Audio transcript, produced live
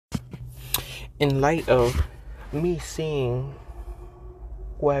in light of me seeing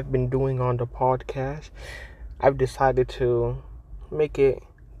what I've been doing on the podcast, I've decided to make it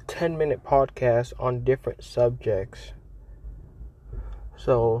 10-minute podcast on different subjects.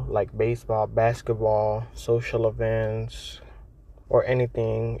 So, like baseball, basketball, social events, or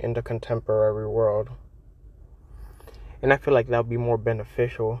anything in the contemporary world. And I feel like that'll be more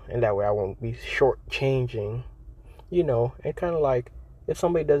beneficial, and that way I won't be shortchanging, and kind of like if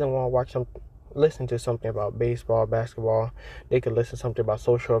somebody doesn't want to listen to something about baseball, basketball, they could listen to something about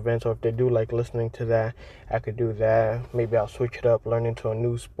social events, or if they do like listening to that, I could do that. Maybe I'll switch it up, learn into a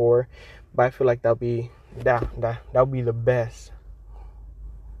new sport. But I feel like that'll be the best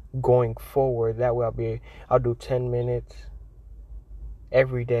going forward. That way I'll do 10 minutes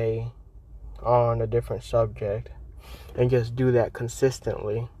every day on a different subject and just do that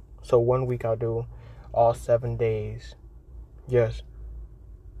consistently. So 1 week I'll do all 7 days just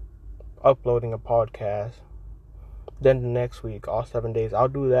uploading a podcast. Then the next week, all 7 days, I'll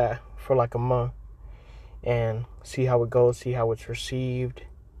do that for like a month and see how it goes, see how it's received.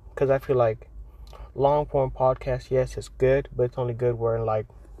 Because I feel like long form podcast, yes, it's good, but it's only good where like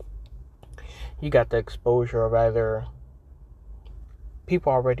you got the exposure of either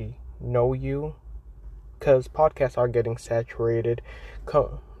people already know you, because podcasts are getting saturated.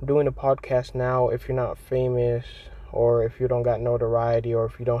 Doing a podcast now, if you're not famous, or if you don't got notoriety, or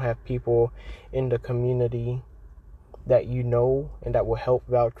if you don't have people in the community that you know and that will help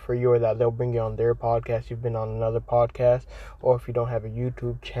vouch for you, or that they'll bring you on their podcast, you've been on another podcast, or if you don't have a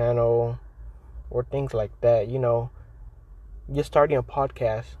YouTube channel or things like that, you're starting a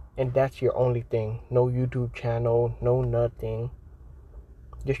podcast and that's your only thing. No YouTube channel, no nothing.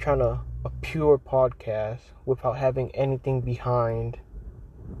 Just trying to a pure podcast without having anything behind.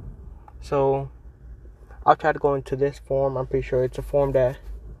 So I'll try to go into this form. I'm pretty sure it's a form that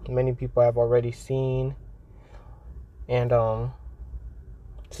many people have already seen. And to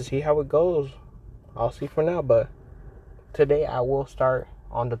see how it goes, I'll see for now. But today I will start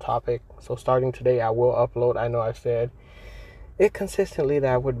on the topic. So starting today I will upload. I know I said it consistently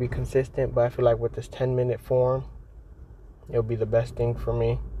that I would be consistent, but I feel like with this 10-minute form, it'll be the best thing for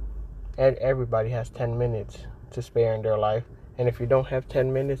me. And everybody has 10 minutes to spare in their life. And if you don't have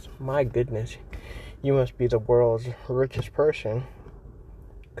 10 minutes, my goodness, you must be the world's richest person.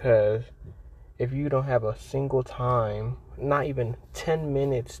 Because if you don't have a single time, not even 10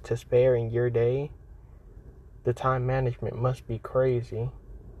 minutes to spare in your day, the time management must be crazy.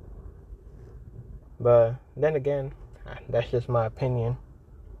 But then again, that's just my opinion.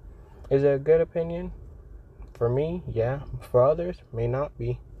 Is it a good opinion? For me, yeah. For others, may not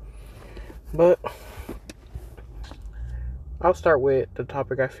be. But I'll start with the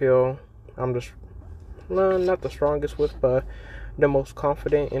topic I feel I'm just not the strongest with, but the most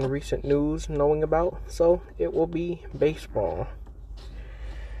confident in recent news knowing about. So it will be baseball.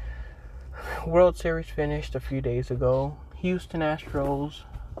 World Series finished a few days ago. Houston Astros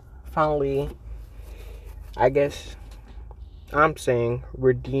finally, I guess I'm saying,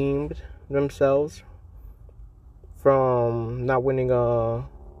 redeemed themselves from not winning a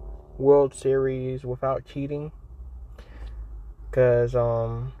World Series without cheating. Because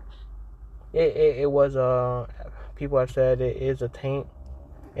it was people have said it is a taint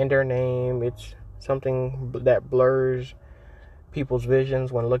in their name. It's something that blurs people's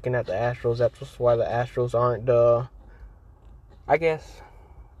visions when looking at the Astros. That's why the Astros aren't the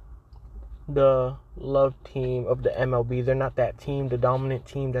love team of the MLB. They're not that team, the dominant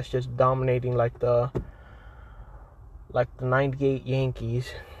team that's just dominating like the 98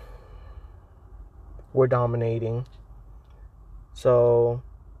 Yankees were dominating. So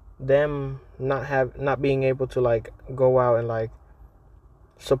them not being able to like go out and like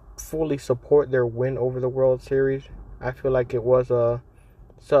fully support their win over the World Series, I feel like it was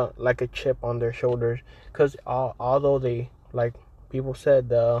like a chip on their shoulders. Because although they, like people said,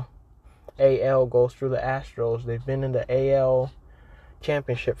 the AL goes through the Astros, they've been in the AL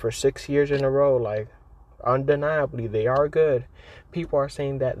championship for 6 years in a row. Like, undeniably, they are good. People are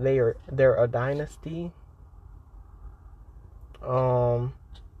saying that they're a dynasty.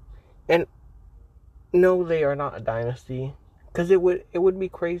 And no, they are not a dynasty. Because it would be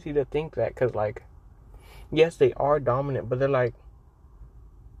crazy to think that. Because, like, yes, they are dominant, but they're like,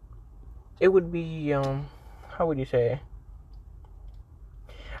 it would be, how would you say?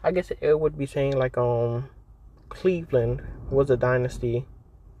 I guess it would be saying like, Cleveland was a dynasty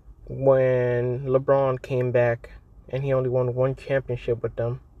when LeBron came back and he only won one championship with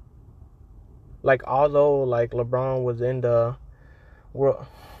them. Like, although like LeBron was in the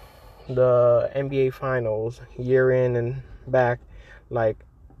NBA Finals year in and back, like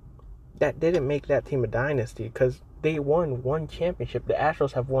that didn't make that team a dynasty, because they won one championship. The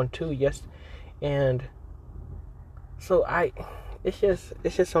Astros have won two, yes, and so it's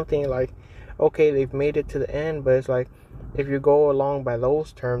just something like, okay, they've made it to the end, but it's like, if you go along by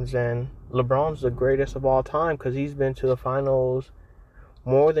those terms, then LeBron's the greatest of all time, because he's been to the finals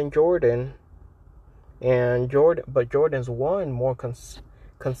more than Jordan, but Jordan's won more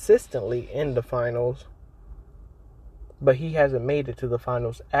consistently in the finals, but he hasn't made it to the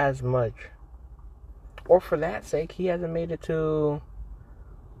finals as much. Or for that sake, he hasn't made it to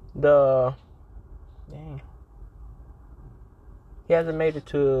the he hasn't made it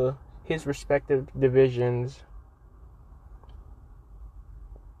to his respective divisions.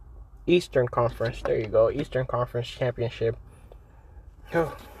 Eastern Conference, there you go, Eastern Conference Championship.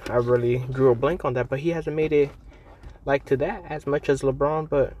 Oh, I really drew a blank on that, but he hasn't made it like to that as much as LeBron,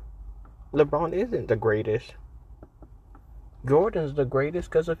 but LeBron isn't the greatest. Jordan's the greatest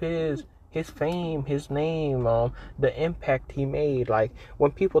because of his fame, his name, the impact he made. Like,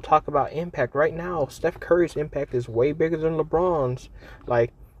 when people talk about impact right now, Steph Curry's impact is way bigger than LeBron's.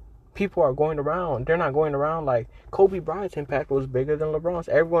 Like, people are going around, they're not going around like Kobe Bryant's impact was bigger than LeBron's.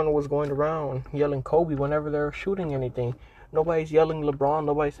 Everyone was going around yelling Kobe whenever they're shooting anything. Nobody's yelling LeBron.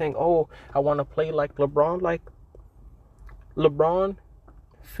 Nobody's saying, oh, I want to play like LeBron. Like, LeBron,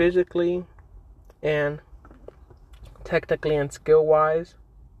 physically and technically and skill-wise,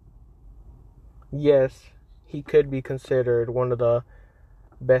 yes, he could be considered one of the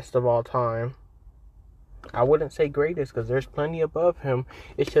best of all time. I wouldn't say greatest, because there's plenty above him.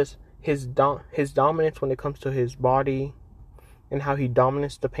 It's just his dominance when it comes to his body and how he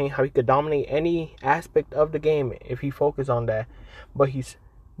dominates the paint, how he could dominate any aspect of the game if he focuses on that. But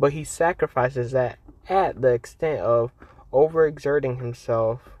he sacrifices that at the extent of overexerting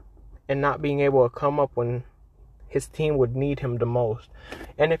himself and not being able to come up when his team would need him the most.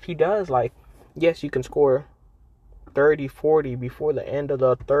 And if he does, like, yes, you can score 30, 40 before the end of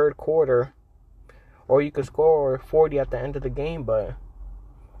the third quarter, or you could score 40 at the end of the game, but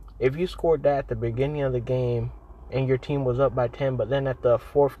if you scored that at the beginning of the game and your team was up by 10, but then at the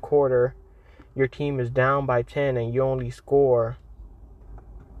fourth quarter your team is down by 10 and you only score,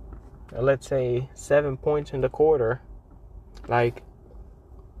 let's say, 7 points in the quarter, like,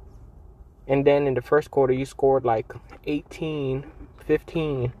 and then in the first quarter you scored like 18,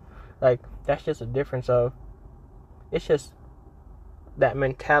 15, like, that's just a difference of, it's just that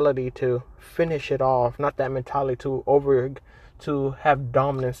mentality to finish it off, not that mentality to have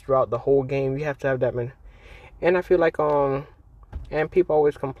dominance throughout the whole game. You have to have that and I feel like and people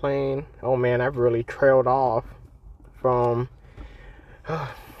always complain, oh man, I've really trailed off from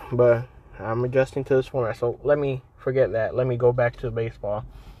but I'm adjusting to this format, so let me forget that. Let me go back to baseball.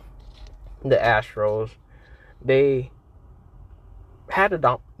 The Astros, they had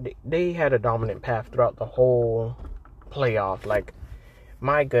a dominant path throughout the whole playoff. Like,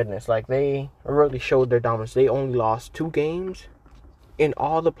 my goodness, like, they really showed their dominance. They only lost 2 games in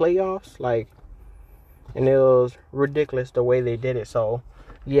all the playoffs, like, and it was ridiculous the way they did it. So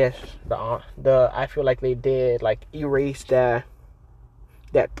yes, I feel like they did, like, erase the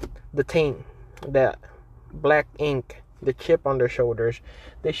taint, that black ink, the chip on their shoulders.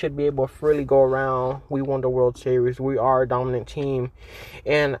 They should be able to freely go around. We won the World Series. We are a dominant team.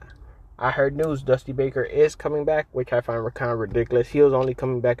 And I heard news Dusty Baker is coming back, which I find kind of ridiculous. He was only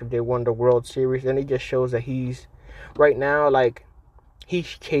coming back if they won the World Series, and it just shows that he's right now, like, he's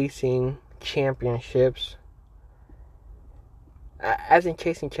chasing championships. As in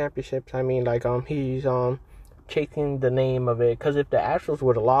chasing championships, I mean, like, he's chasing the name of it. Because if the Astros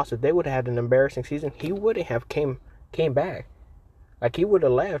would have lost, if they would have had an embarrassing season, he wouldn't have came back. Like, he would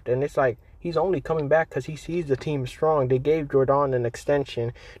have left. And it's like, he's only coming back because he sees the team strong. They gave Jordan an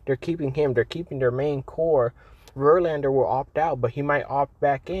extension. They're keeping him. They're keeping their main core. Verlander will opt out, but he might opt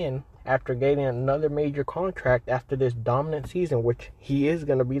back in after getting another major contract after this dominant season, which he is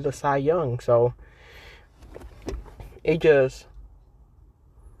going to be the Cy Young. So it just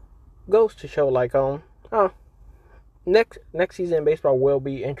goes to show, like, next season in baseball will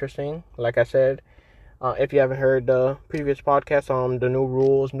be interesting. Like I said, if you haven't heard the previous podcast on the new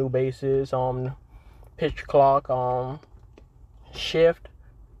rules, new bases, pitch clock, shift,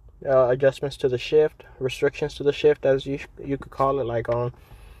 adjustments to the shift, restrictions to the shift, as you could call it, like,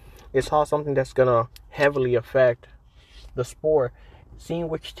 it's all something that's gonna heavily affect the sport. Seeing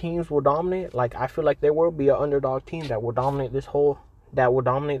which teams will dominate, like, I feel like there will be an underdog team that will dominate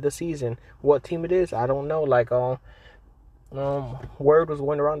the season. What team it is, I don't know. Like, word was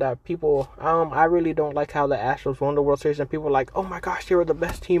going around that people, I really don't like how the Astros won the World Series, and people were like, oh my gosh, they were the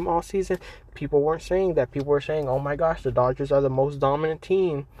best team all season. People weren't saying that. People were saying, oh my gosh, the Dodgers are the most dominant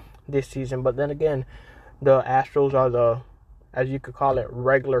team this season. But then again, the Astros are the, as you could call it,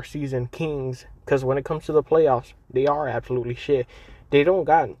 regular season kings. Because when it comes to the playoffs, they are absolutely shit. They don't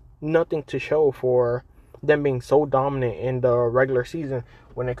got nothing to show for them being so dominant in the regular season.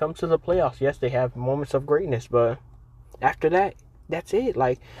 When it comes to the playoffs, yes, they have moments of greatness, but after that, that's it.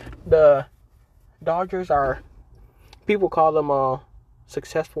 Like, the Dodgers are, people call them a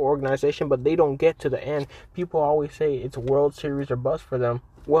successful organization, but they don't get to the end. People always say it's World Series or bust for them.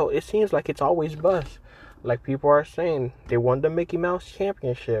 Well, it seems like it's always bust. Like people are saying, they won the Mickey Mouse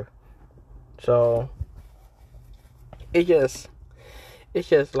Championship. So it's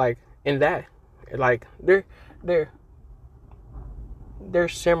just like in that, like they're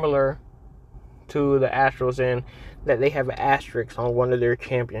similar to the Astros in that they have an asterisk on one of their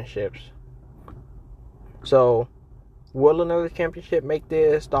championships. So will another championship make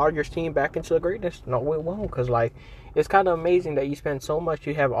this Dodgers team back into the greatness? No, it won't. Because, like, it's kind of amazing that you spend so much.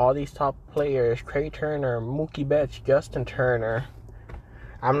 You have all these top players. Trey Turner, Mookie Betts, Justin Turner.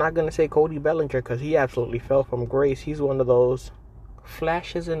 I'm not going to say Cody Bellinger because he absolutely fell from grace. He's one of those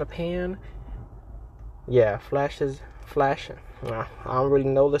flashes in the pan. Yeah, flash. I don't really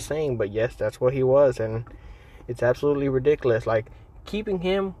know the saying, but yes, that's what he was. And it's absolutely ridiculous. Like, keeping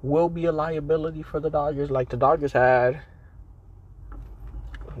him will be a liability for the Dodgers. Like the Dodgers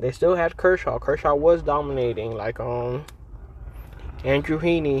they still had Kershaw. Kershaw was dominating. Like Andrew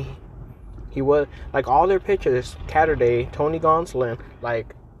Heaney, he was like all their pitchers. Catterday, Tony Gonsolin.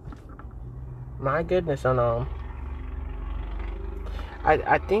 Like, my goodness. And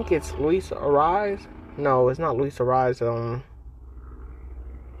I think it's Luis Arraez. No, it's not Luis Arraez.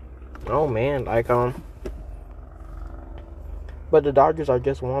 Oh man, like But the Dodgers are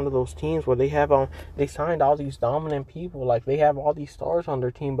just one of those teams where they have they signed all these dominant people. Like, they have all these stars on their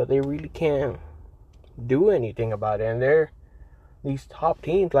team, but they really can't do anything about it. And they're these top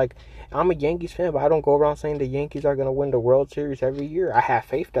teams. Like, I'm a Yankees fan, but I don't go around saying the Yankees are going to win the World Series every year. I have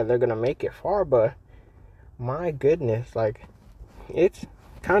faith that they're going to make it far, but my goodness, like, it's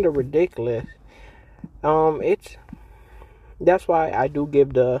kind of ridiculous. That's why I do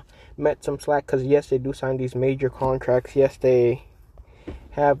give the Mets some slack, because yes, they do sign these major contracts. Yes, they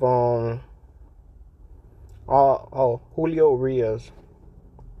have Julio Urias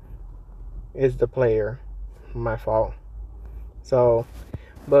is the player. My fault. So,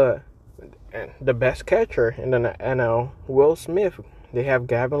 but the best catcher in the NL, Will Smith. They have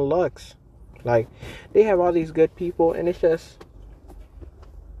Gavin Lux. Like, they have all these good people, and it's just,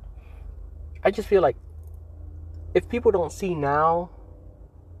 I just feel like if people don't see now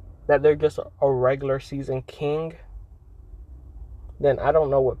that they're just a regular season king, then I don't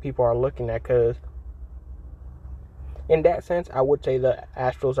know what people are looking at. Because in that sense, I would say the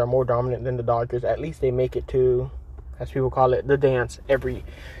Astros are more dominant than the Dodgers. At least they make it to, as people call it, the dance every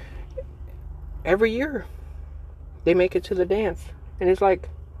year. They make it to the dance. And it's like,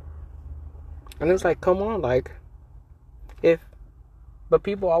 come on, like, but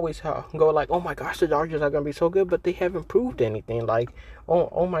people always go like, oh my gosh, the Dodgers are going to be so good, but they haven't proved anything. Like,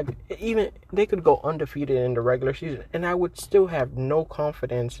 oh my, even they could go undefeated in the regular season, and I would still have no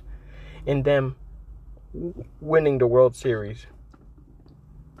confidence in them winning the World Series.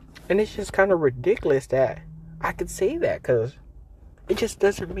 And it's just kind of ridiculous that I could say that, because it just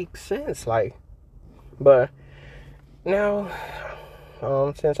doesn't make sense. Like, but now,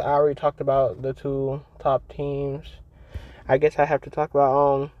 since I already talked about the two top teams, I guess I have to talk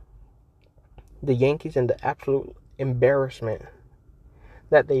about the Yankees and the absolute embarrassment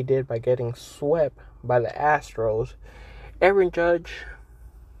that they did by getting swept by the Astros. Aaron Judge,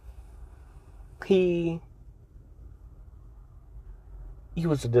 he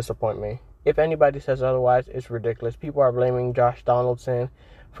was a disappointment. If anybody says otherwise, it's ridiculous. People are blaming Josh Donaldson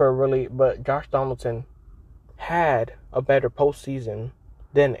but Josh Donaldson had a better postseason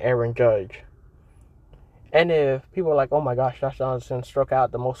than Aaron Judge. And if people are like, oh my gosh, Josh Donaldson struck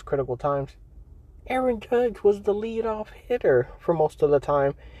out the most critical times, Aaron Judge was the leadoff hitter for most of the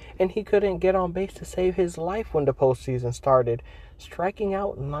time, and he couldn't get on base to save his life when the postseason started, striking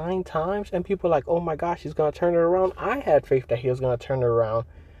out 9 times, and people are like, oh my gosh, he's going to turn it around. I had faith that he was going to turn it around.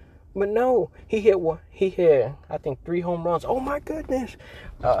 But no, he hit, I think, 3 home runs. Oh my goodness.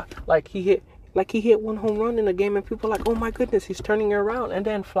 He hit 1 home run in a game, and people are like, oh my goodness, he's turning it around. And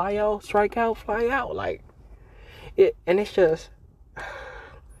then fly out, strike out, fly out. Like, and it's just,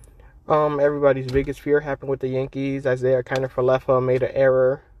 everybody's biggest fear happened with the Yankees. Isaiah Kiner-Falefa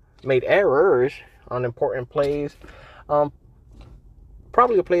made errors on important plays.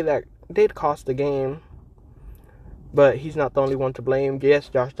 Probably a play that did cost the game, but he's not the only one to blame. Yes,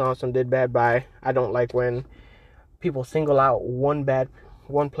 Josh Donaldson did bad by. I don't like when people single out one bad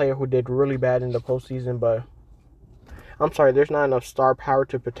one player who did really bad in the postseason, but I'm sorry, there's not enough star power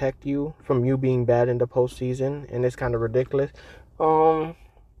to protect you from you being bad in the postseason, and it's kind of ridiculous. But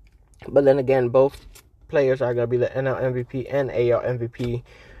then again, both players are going to be the NL MVP and AL MVP.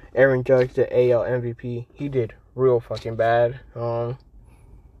 Aaron Judge, the AL MVP, he did real fucking bad. Paul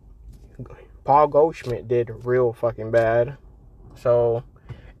Goldschmidt did real fucking bad. So,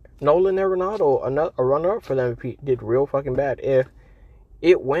 Nolan Arenado, a runner-up for the MVP, did real fucking bad. If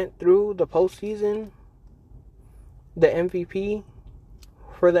it went through the postseason, the MVP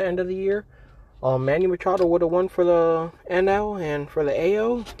for the end of the year, Manny Machado would have won for the NL, and for the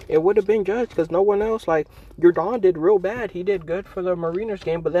AL, it would have been Judge, because no one else, like, Jordan did real bad. He did good for the Mariners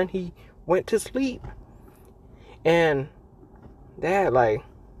game, but then he went to sleep. And that, like,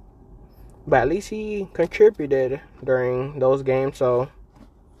 but at least he contributed during those games, so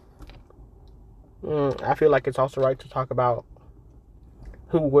I feel like it's also right to talk about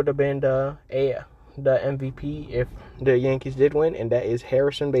who would have been the MVP if the Yankees did win, and that is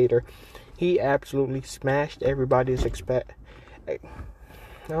Harrison Bader. He absolutely smashed everybody's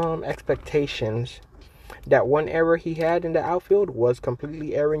expectations. That one error he had in the outfield was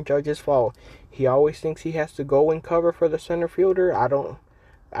completely Aaron Judge's fault. He always thinks he has to go and cover for the center fielder.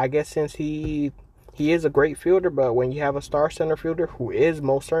 I guess since he is a great fielder, but when you have a star center fielder who is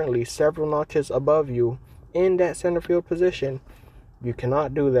most certainly several notches above you in that center field position, you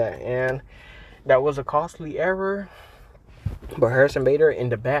cannot do that. And that was a costly error. But Harrison Bader in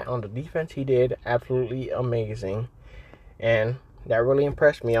the bat on the defense, he did absolutely amazing. And that really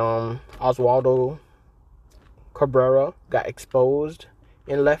impressed me. Oswaldo Cabrera got exposed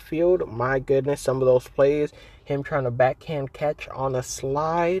in left field. My goodness, some of those plays, him trying to backhand catch on a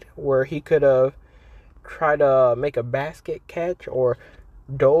slide where he could have tried to make a basket catch or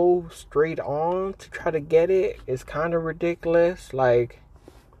dove straight on to try to get it, is kind of ridiculous. Like,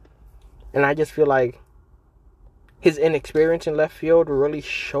 and I just feel like his inexperience in left field really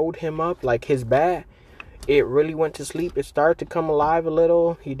showed him up. Like, his bat, it really went to sleep. It started to come alive a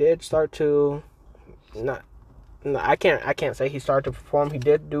little. He did start to I can't say he started to perform. He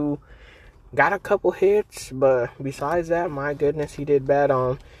got a couple hits, but besides that, my goodness, he did bad.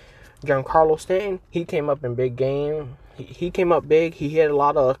 Giancarlo Stanton, he came up in big game. He came up big. He hit a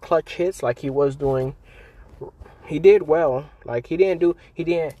lot of clutch hits like he was doing. He did well. Like, he didn't.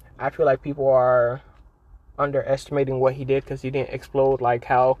 I feel like people are underestimating what he did because he didn't explode like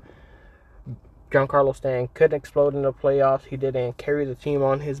how Giancarlo Stanton could explode in the playoffs. He didn't carry the team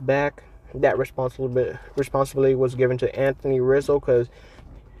on his back. That responsibility was given to Anthony Rizzo, because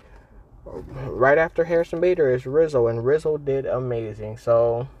right after Harrison Bader is Rizzo, and Rizzo did amazing.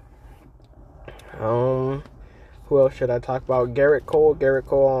 So, who else should I talk about? Garrett Cole,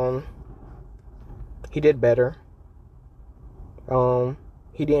 he did better.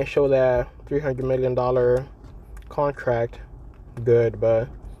 He didn't show that $300 million contract good, but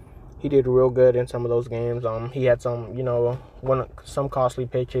he did real good in some of those games. He had some costly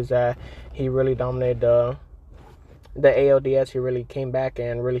pitches that he really dominated the ALDS. He really came back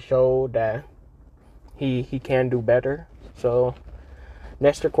and really showed that he can do better. So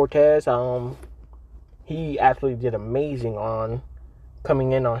Nestor Cortez, he absolutely did amazing on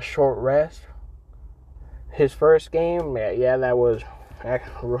coming in on short rest. His first game, it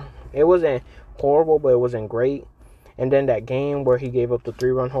wasn't horrible, but it wasn't great. And then that game where he gave up the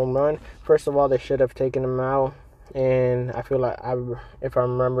 3-run home run, first of all, they should have taken him out. And I feel like, if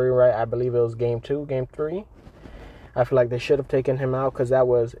I'm remembering right, I believe it was game 3. I feel like they should have taken him out because that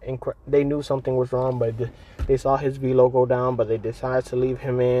was they knew something was wrong, but they saw his velo go down, but they decided to leave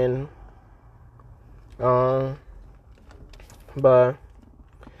him in. But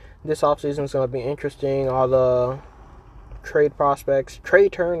this offseason is going to be interesting. All the trade prospects. Trey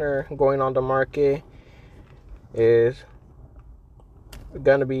Turner going on the market is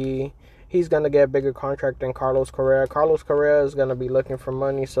going to be... He's going to get a bigger contract than Carlos Correa. Carlos Correa is going to be looking for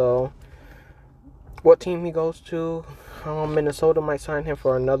money, so what team he goes to, Minnesota might sign him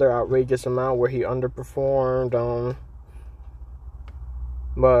for another outrageous amount where he underperformed.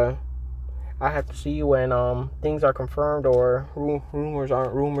 But I have to see when things are confirmed, or rumors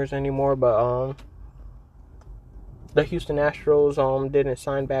aren't rumors anymore. But the Houston Astros didn't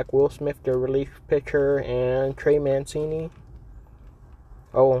sign back Will Smith, their relief pitcher, and Trey Mancini.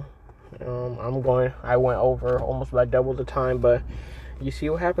 I went over almost by double the time, but you see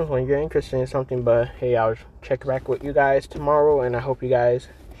what happens when you're interested in something. But hey, I'll check back with you guys tomorrow, and I hope you guys...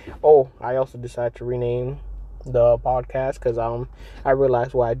 I also decided to rename the podcast because I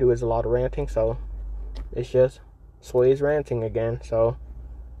realized what I do is a lot of ranting, so it's just Sway's ranting again. So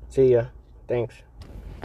see ya. Thanks.